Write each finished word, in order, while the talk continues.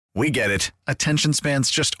We get it. Attention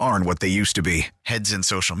spans just aren't what they used to be. Heads in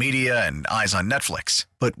social media and eyes on Netflix.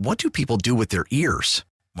 But what do people do with their ears?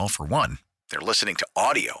 Well, for one, they're listening to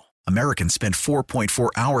audio. Americans spend 4.4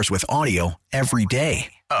 hours with audio every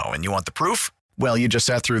day. Oh, and you want the proof? Well, you just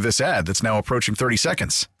sat through this ad that's now approaching 30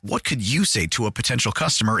 seconds. What could you say to a potential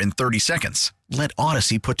customer in 30 seconds? Let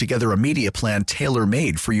Odyssey put together a media plan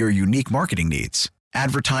tailor-made for your unique marketing needs.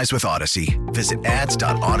 Advertise with Odyssey. Visit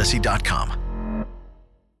ads.odyssey.com.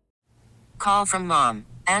 Call from mom.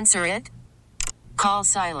 Answer it. Call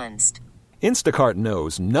silenced. Instacart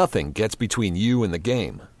knows nothing gets between you and the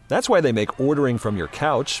game. That's why they make ordering from your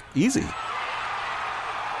couch easy.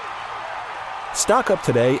 Stock up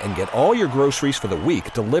today and get all your groceries for the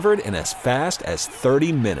week delivered in as fast as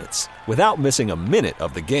 30 minutes without missing a minute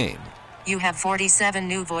of the game. You have 47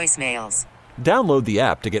 new voicemails. Download the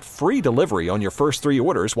app to get free delivery on your first 3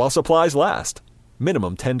 orders while supplies last.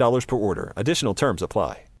 Minimum $10 per order. Additional terms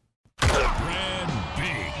apply. Brad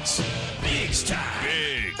Biggs. Biggs time.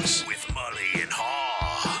 Biggs. With Mully and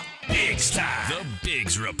Haw. Biggs time. The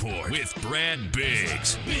Biggs Report with Brad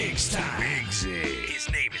Biggs. Biggs time. Biggsy. His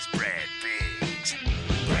name is Brad Biggs.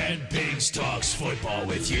 Brad Biggs talks football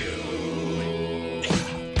with you.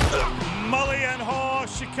 Mully and Haw,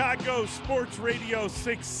 Chicago Sports Radio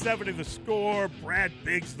 670 The Score. Brad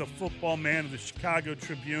Biggs, the football man of the Chicago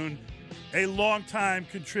Tribune, a longtime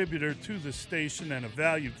contributor to the station and a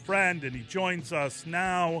valued friend, and he joins us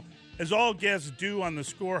now, as all guests do, on the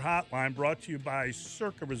Score Hotline, brought to you by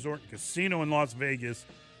Circa Resort and Casino in Las Vegas,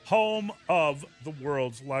 home of the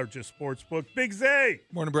world's largest sports book. Big Z!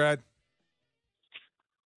 Morning, Brad.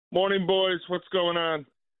 Morning, boys. What's going on?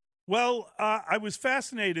 Well, I was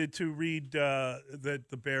fascinated to read that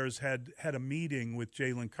the Bears had a meeting with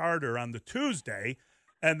Jalen Carter on the Tuesday,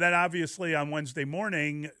 and then obviously on Wednesday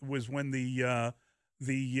morning was when the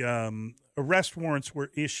arrest warrants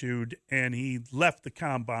were issued, and he left the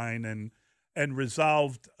combine and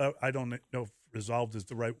resolved. I don't know if resolved is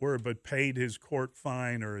the right word, but paid his court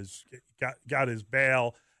fine or got his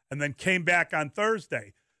bail, and then came back on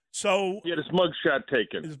Thursday. So he had his mugshot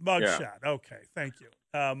taken. His mugshot. Okay, thank you.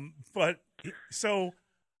 But so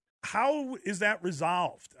how is that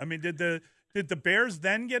resolved? I mean, did the Bears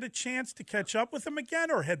then get a chance to catch up with him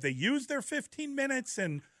again, or had they used their 15 minutes?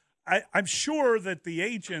 And I'm sure that the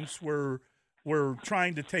agents were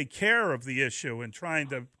trying to take care of the issue and trying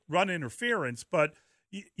to run interference, but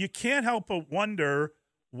you can't help but wonder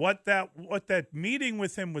what that meeting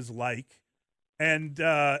with him was like, and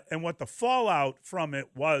what the fallout from it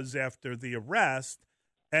was after the arrest,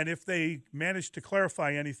 and if they managed to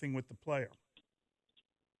clarify anything with the player.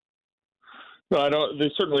 No, I don't. They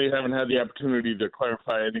certainly haven't had the opportunity to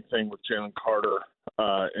clarify anything with Jalen Carter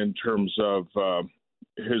in terms of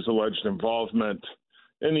his alleged involvement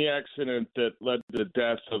in the accident that led to the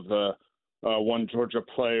death of one Georgia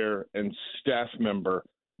player and staff member.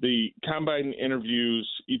 The combine interviews,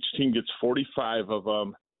 each team gets 45 of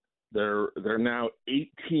them. They're now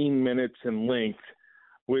 18 minutes in length,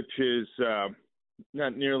 which is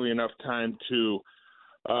not nearly enough time to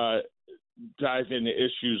dive into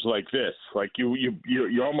issues like this. Like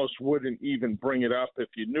you almost wouldn't even bring it up if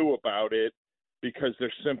you knew about it, because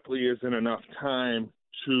there simply isn't enough time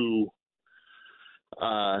to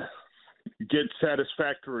get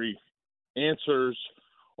satisfactory answers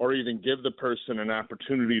or even give the person an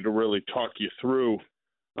opportunity to really talk you through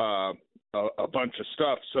a bunch of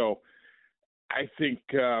stuff. So I think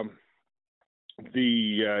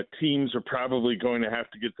the teams are probably going to have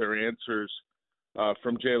to get their answers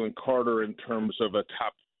from Jalen Carter in terms of a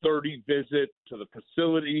top 30 visit to the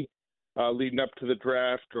facility leading up to the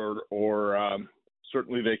draft, or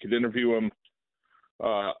certainly they could interview him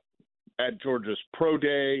at Georgia's Pro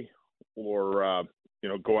Day, or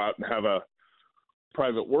go out and have a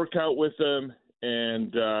private workout with him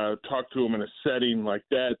and talk to him in a setting like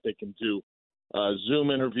that. They can do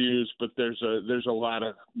Zoom interviews, but there's a lot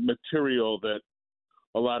of material that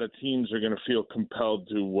a lot of teams are going to feel compelled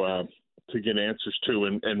to get answers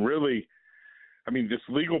to, and really, I mean, this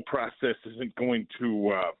legal process isn't going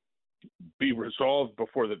to be resolved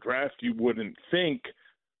before the draft, you wouldn't think.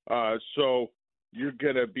 So you're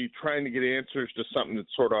going to be trying to get answers to something that's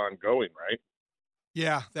sort of ongoing, right?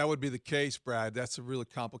 Yeah, that would be the case, Brad. That's a really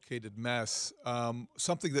complicated mess.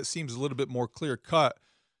 Something that seems a little bit more clear-cut,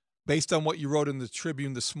 based on what you wrote in the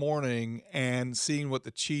Tribune this morning and seeing what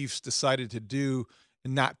the Chiefs decided to do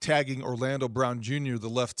in not tagging Orlando Brown Jr., the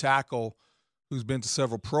left tackle, who's been to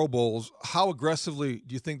several Pro Bowls. How aggressively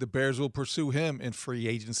do you think the Bears will pursue him in free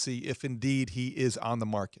agency if indeed he is on the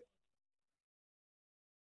market?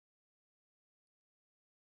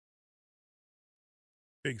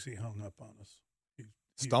 Bigsy hung up on us.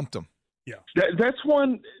 He Stumped him. Yeah. That's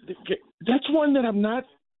one that I'm not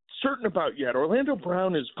certain about yet. Orlando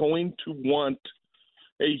Brown is going to want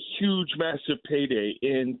a huge, massive payday.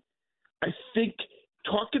 And I think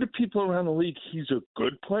talking to people around the league, he's a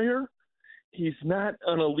good player. He's not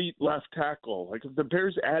an elite left tackle. Like if the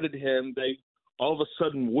Bears added him, they all of a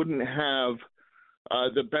sudden wouldn't have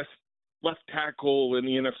the best left tackle in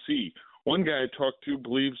the NFC. One guy I talked to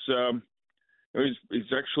believes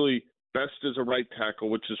he's actually best as a right tackle,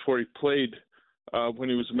 which is where he played when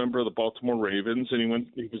he was a member of the Baltimore Ravens, and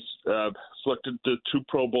he was selected to 2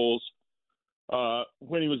 Pro Bowls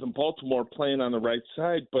when he was in Baltimore playing on the right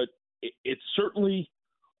side. But it's certainly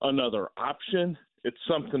another option. It's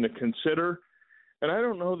something to consider. And I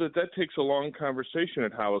don't know that takes a long conversation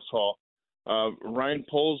at Halas Hall. Ryan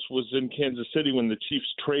Poles was in Kansas City when the Chiefs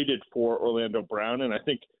traded for Orlando Brown, and I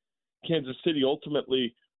think Kansas City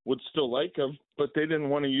ultimately would still like him, but they didn't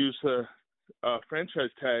want to use the franchise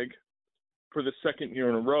tag for the second year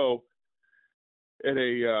in a row at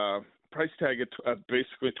a price tag at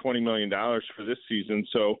basically $20 million for this season.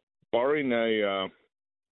 So barring a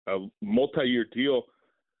multi-year deal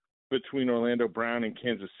between Orlando Brown and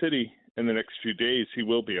Kansas City in the next few days, he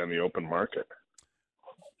will be on the open market.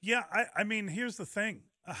 Yeah, I mean, here's the thing.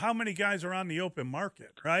 How many guys are on the open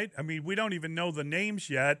market, right? I mean, we don't even know the names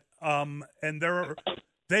yet, and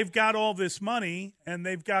they've got all this money, and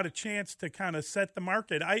they've got a chance to kind of set the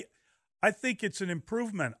market. I think it's an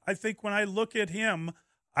improvement. I think when I look at him,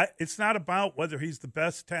 it's not about whether he's the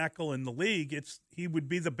best tackle in the league. He would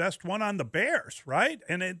be the best one on the Bears, right?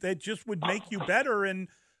 And it just would make you better, and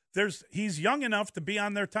he's young enough to be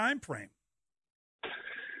on their time frame.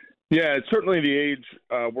 Yeah, certainly the age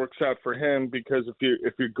works out for him because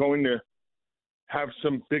if you're going to have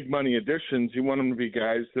some big money additions, you want them to be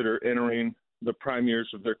guys that are entering the prime years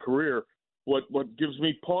of their career. What gives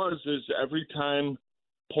me pause is every time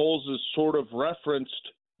Poles has sort of referenced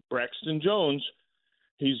Braxton Jones,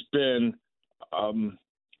 he's been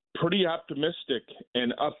pretty optimistic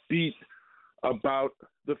and upbeat about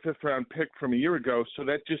the 5th round pick from a year ago. So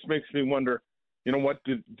that just makes me wonder, you know what,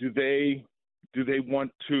 do they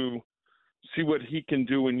want to see what he can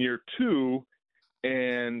do in year 2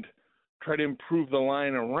 and try to improve the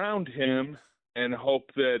line around him and hope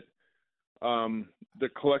that the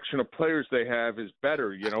collection of players they have is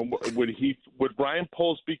better? You know, would Ryan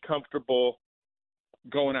Poles be comfortable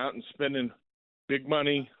going out and spending big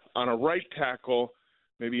money on a right tackle,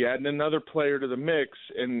 maybe adding another player to the mix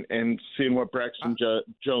and seeing what Braxton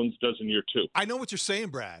Jones does in year 2? I know what you're saying,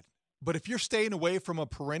 Brad, but if you're staying away from a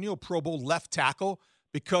perennial Pro Bowl left tackle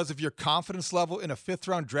because of your confidence level in a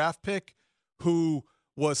 5th-round draft pick who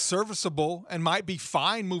was serviceable and might be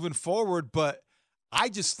fine moving forward, but I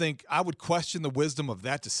just think I would question the wisdom of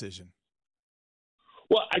that decision.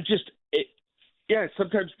 Well,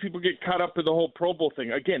 sometimes people get caught up in the whole Pro Bowl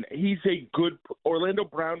thing. Again, Orlando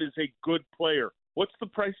Brown is a good player. What's the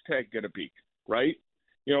price tag going to be, right?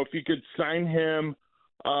 You know, if you could sign him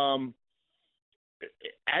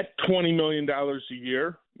at $20 million a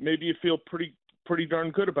year, maybe you feel pretty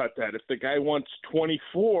darn good about that. If the guy wants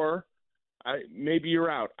 24, maybe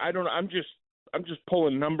you're out. I don't know. I'm just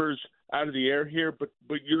pulling numbers out of the air here, but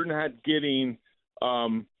you're not getting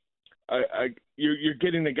you're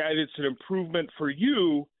getting a guy that's an improvement for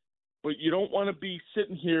you, but you don't want to be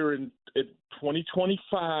sitting here in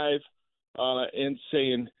 2025 and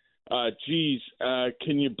saying, geez,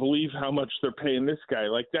 can you believe how much they're paying this guy?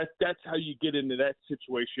 Like that's how you get into that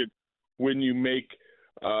situation when you make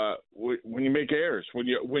errors, when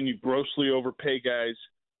you grossly overpay guys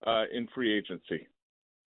in free agency.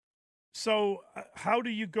 So how do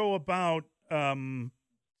you go about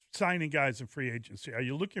signing guys in free agency? Are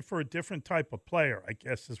you looking for a different type of player, I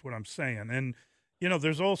guess is what I'm saying? And, you know,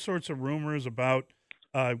 there's all sorts of rumors about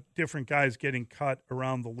different guys getting cut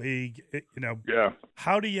around the league.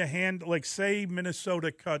 How do you handle, like, say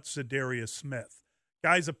Minnesota cuts Zadarius Smith.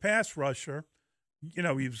 Guy's a pass rusher. You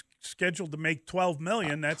know, he was scheduled to make $12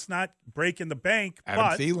 million. That's not breaking the bank.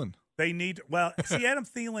 Adam Thielen. They need – Adam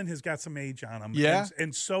Thielen has got some age on him. Yeah.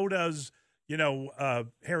 And so does,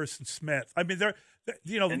 Harrison Smith. I mean, they're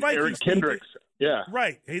the and Vikings Eric Kendricks. Yeah.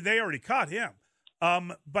 Right. Hey, they already caught him.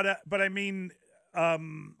 But I mean,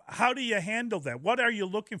 how do you handle that? What are you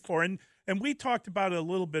looking for? And we talked about it a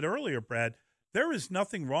little bit earlier, Brad. There is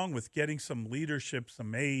nothing wrong with getting some leadership,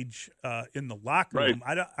 some age in the locker room.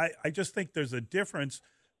 I just think there's a difference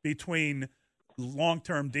between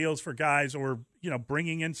long-term deals for guys or,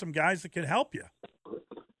 bringing in some guys that can help you.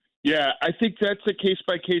 Yeah, I think that's a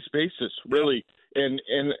case-by-case basis, really. And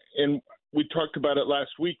we talked about it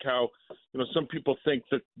last week, how, some people think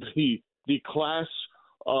that the class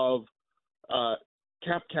of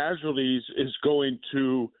cap casualties is going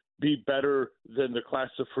to be better than the class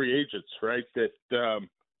of free agents, right? That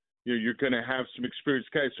you're going to have some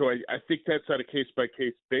experienced guys. So I think that's on a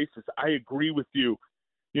case-by-case basis. I agree with you.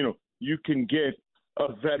 You can get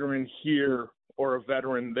a veteran here or a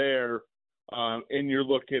veteran there, and you're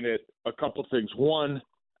looking at a couple things. One,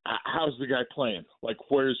 how's the guy playing? Like,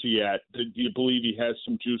 where's he at? Do you believe he has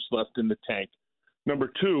some juice left in the tank?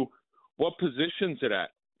 Number two, what position's it at?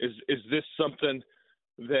 Is this something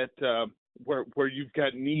that where you've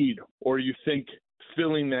got need, or you think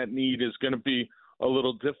filling that need is going to be a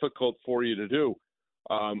little difficult for you to do?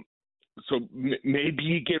 So maybe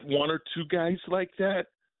you get one or two guys like that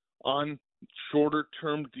on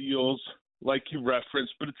shorter-term deals like you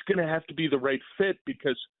referenced, but it's going to have to be the right fit,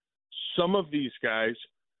 because some of these guys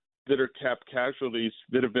that are cap casualties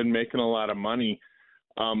that have been making a lot of money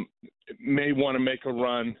may want to make a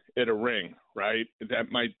run at a ring, right?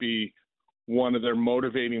 That might be one of their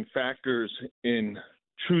motivating factors in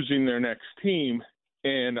choosing their next team.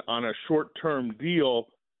 And on a short-term deal,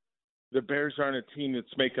 the Bears aren't a team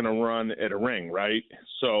that's making a run at a ring, right?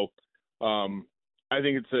 So I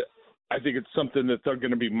think it's something that they're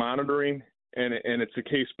going to be monitoring, and it's a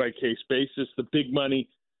case-by-case basis. The big money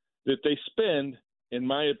that they spend, in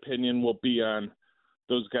my opinion, will be on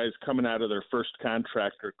those guys coming out of their first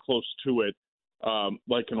contract or close to it,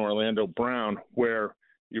 like an Orlando Brown, where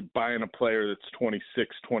you're buying a player that's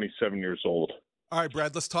 26, 27 years old. All right,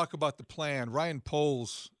 Brad, let's talk about the plan. Ryan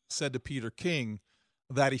Poles said to Peter King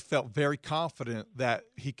that he felt very confident that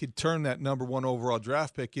he could turn that number one overall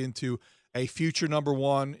draft pick into a future number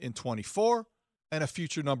one in 24 and a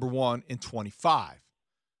future number one in 25.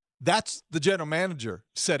 That's the general manager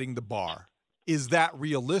setting the bar. Is that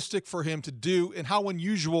realistic for him to do? And how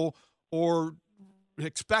unusual or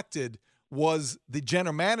expected was the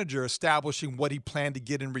general manager establishing what he planned to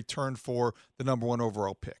get in return for the number one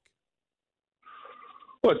overall pick?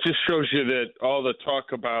 Well, it just shows you that all the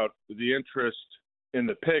talk about the interest in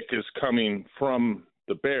the pick is coming from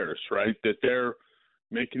the Bears, right? That they're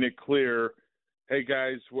making it clear, hey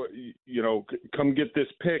guys, come get this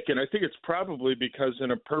pick. And I think it's probably because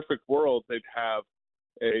in a perfect world they'd have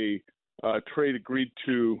a trade agreed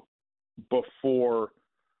to before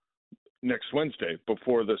next Wednesday,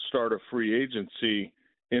 before the start of free agency,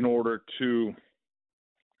 in order to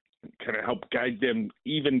kind of help guide them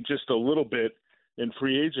even just a little bit in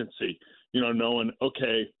free agency, knowing,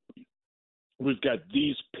 okay, we've got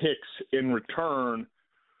these picks in return.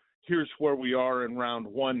 Here's where we are in round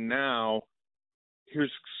one now.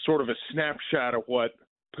 Here's sort of a snapshot of what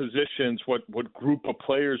positions, what group of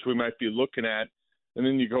players we might be looking at. And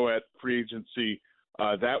then you go at free agency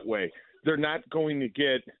that way. They're not going to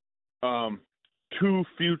get two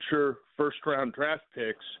future first-round draft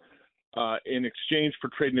picks in exchange for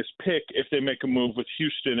trading this pick if they make a move with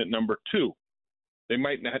Houston at number 2. They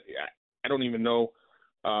might not – I don't even know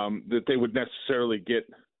that they would necessarily get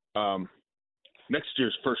next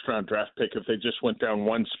year's first-round draft pick if they just went down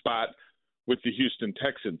one spot with the Houston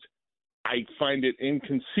Texans. I find it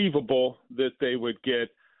inconceivable that they would get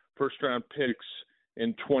first-round picks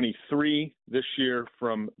in 23 this year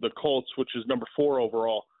from the Colts, which is number 4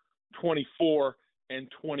 overall, 24 and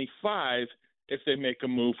 25 if they make a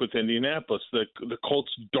move with Indianapolis. The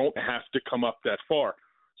Colts don't have to come up that far.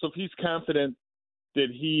 So if he's confident that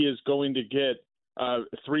he is going to get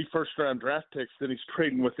 3 first-round draft picks, then he's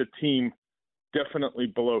trading with a team definitely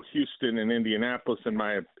below Houston and Indianapolis, in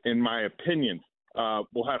my opinion.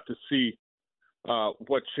 We'll have to see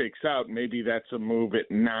what shakes out. Maybe that's a move at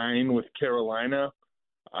 9 with Carolina.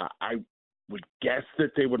 I would guess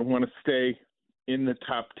that they would want to stay in the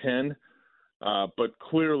top 10. But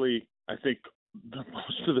clearly, I think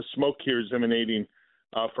most of the smoke here is emanating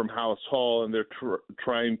from Halas Hall, and they're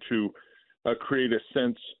trying to create a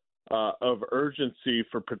sense of urgency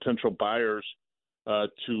for potential buyers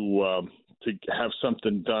to have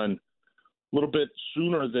something done a little bit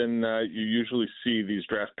sooner than you usually see these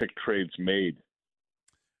draft pick trades made.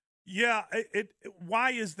 Yeah,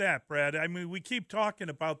 why is that, Brad? I mean, we keep talking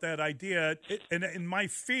about that idea, and my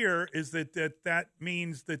fear is that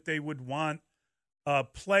means that they would want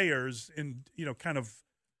players, and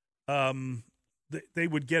they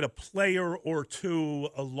would get a player or two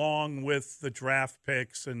along with the draft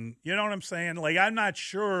picks, and you know what I'm saying? Like, I'm not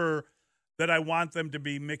sure that I want them to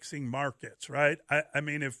be mixing markets, right? I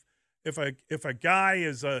mean, if a guy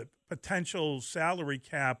is a potential salary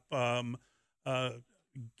cap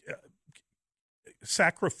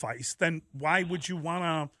sacrifice, then why would you want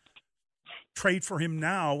to trade for him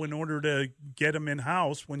now in order to get him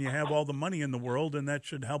in-house when you have all the money in the world, and that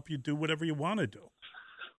should help you do whatever you want to do?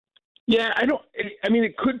 Yeah, I mean,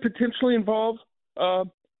 it could potentially involve a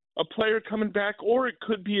player coming back, or it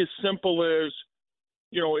could be as simple as,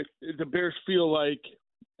 if the Bears feel like,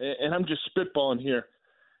 and I'm just spitballing here,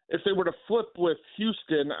 if they were to flip with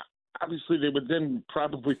Houston, obviously they would then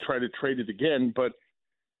probably try to trade it again. But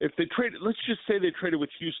if they trade, let's just say they traded with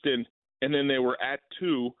Houston and then they were at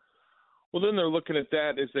 2, well, then they're looking at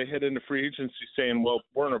that as they head into free agency saying, well,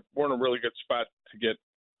 we're in a really good spot to get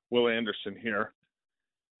Will Anderson here.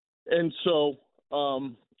 And so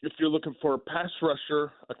if you're looking for a pass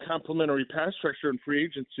rusher, a complimentary pass rusher in free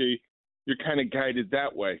agency, you're kind of guided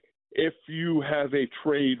that way. If you have a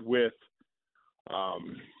trade with,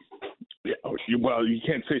 you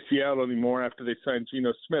can't say Seattle anymore after they signed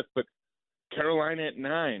Geno Smith, but Carolina at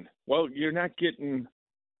 9. Well, you're not getting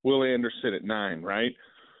Will Anderson at 9, right?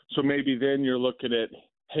 So maybe then you're looking at,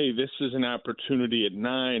 hey, this is an opportunity at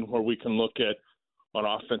 9 where we can look at an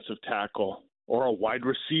offensive tackle or a wide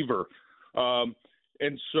receiver.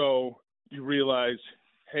 And so you realize,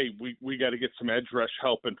 hey, we got to get some edge rush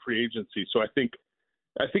help in free agency. So I think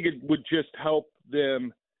it would just help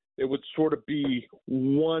them. It would sort of be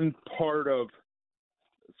one part of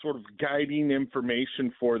sort of guiding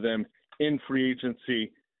information for them in free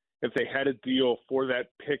agency if they had a deal for that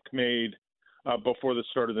pick made before the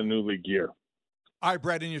start of the new league year. All right,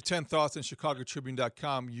 Brad, in your 10 thoughts on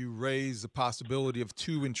ChicagoTribune.com, you raise the possibility of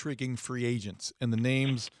 2 intriguing free agents, and the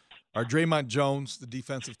names are Draymond Jones, the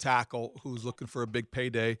defensive tackle, who's looking for a big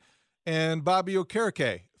payday, and Bobby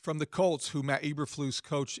Okereke from the Colts, who Matt Eberflus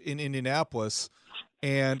coached in Indianapolis,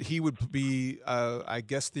 and he would be, I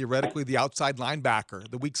guess, theoretically the outside linebacker,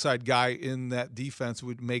 the weak side guy in that defense who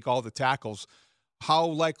would make all the tackles. How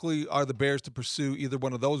likely are the Bears to pursue either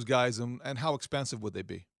one of those guys, and how expensive would they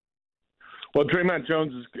be? Well, Draymond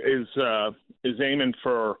Jones is aiming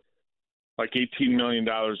for like $18 million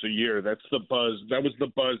a year. That's the buzz. That was the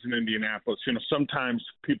buzz in Indianapolis. Sometimes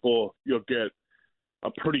you'll get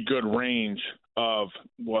a pretty good range of,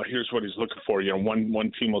 well, here's what he's looking for.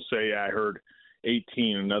 One team will say, I heard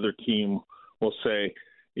 18. Another team will say,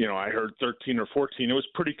 I heard 13 or 14. It was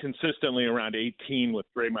pretty consistently around 18 with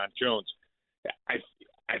Draymond Jones.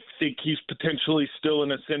 I think he's potentially still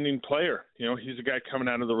an ascending player. He's a guy coming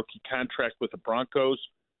out of the rookie contract with the Broncos.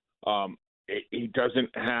 He doesn't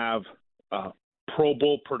have Pro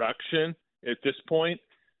Bowl production at this point,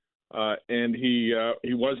 and he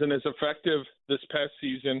wasn't as effective this past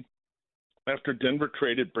season after Denver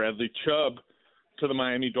traded Bradley Chubb to the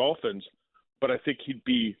Miami Dolphins. But I think he'd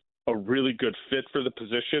be a really good fit for the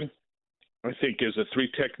position. I think as a 3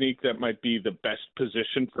 technique, that might be the best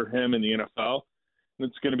position for him in the NFL. And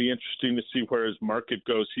it's going to be interesting to see where his market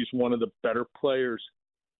goes. He's one of the better players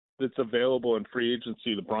that's available in free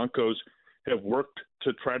agency. The Broncos have worked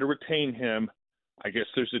to try to retain him. I guess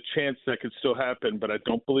there's a chance that could still happen, but I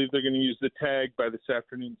don't believe they're going to use the tag by this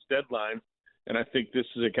afternoon's deadline. And I think this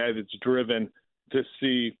is a guy that's driven to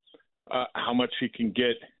see how much he can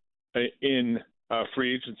get in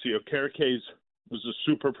free agency. Okereke was a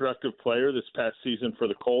super productive player this past season for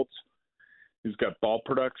the Colts. He's got ball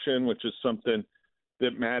production, which is something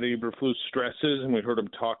that Matt Eberflus stresses, and we heard him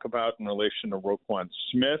talk about in relation to Roquan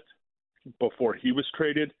Smith before he was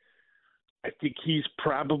traded. I think he's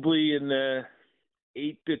probably in the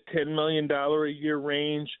 $8 to $10 million a year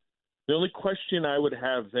range. The only question I would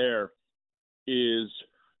have there is,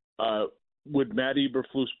 would Matt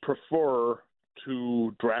Eberflus prefer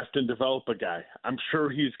to draft and develop a guy? I'm sure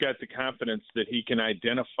he's got the confidence that he can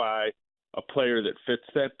identify a player that fits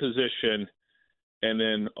that position and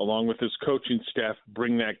then, along with his coaching staff,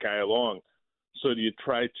 bring that guy along. So do you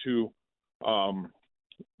try to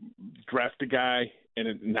draft a guy,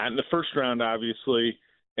 and not in the first round, obviously,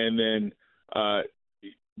 and then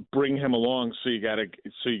bring him along so you got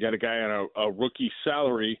a guy on a rookie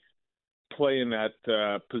salary play in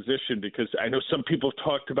that position? Because I know some people have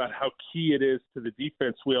talked about how key it is to the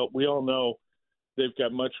defense. We all know they've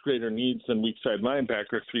got much greater needs than weak side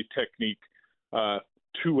linebacker, 3 technique,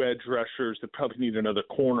 2 edge rushers. They probably need another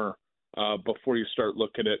corner before you start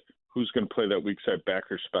looking at who's going to play that weak side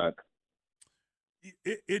backer spot.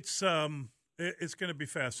 It's going to be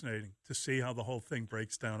fascinating to see how the whole thing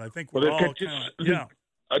breaks down. I think we're all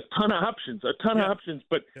a ton of options,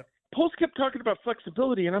 but Poles kept talking about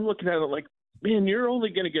flexibility, and I'm looking at it like, man, you're only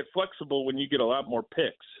going to get flexible when you get a lot more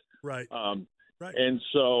picks. Right. Right. And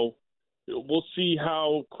so we'll see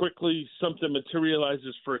how quickly something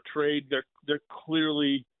materializes for a trade. They're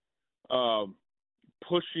clearly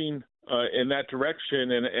pushing in that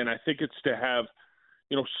direction, and I think it's to have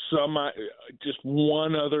some just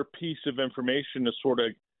one other piece of information to sort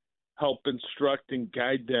of help instruct and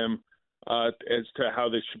guide them as to how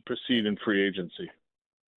they should proceed in free agency.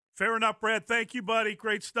 Fair enough, Brad. Thank you, buddy.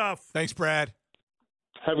 Great stuff. Thanks, Brad.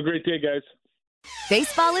 Have a great day, guys.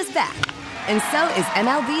 Baseball is back, and so is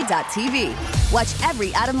MLB.tv. Watch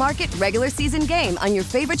every out-of-market regular season game on your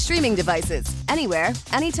favorite streaming devices, anywhere,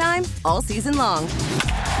 anytime, all season long.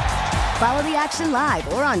 Follow the action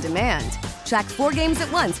live or on demand. Track 4 games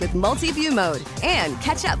at once with multi-view mode and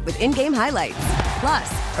catch up with in-game highlights.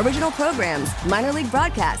 Plus, original programs, minor league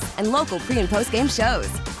broadcasts, and local pre- and post-game shows.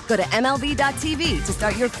 Go to MLB.tv to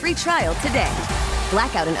start your free trial today.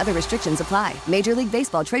 Blackout and other restrictions apply. Major League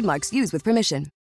Baseball trademarks used with permission.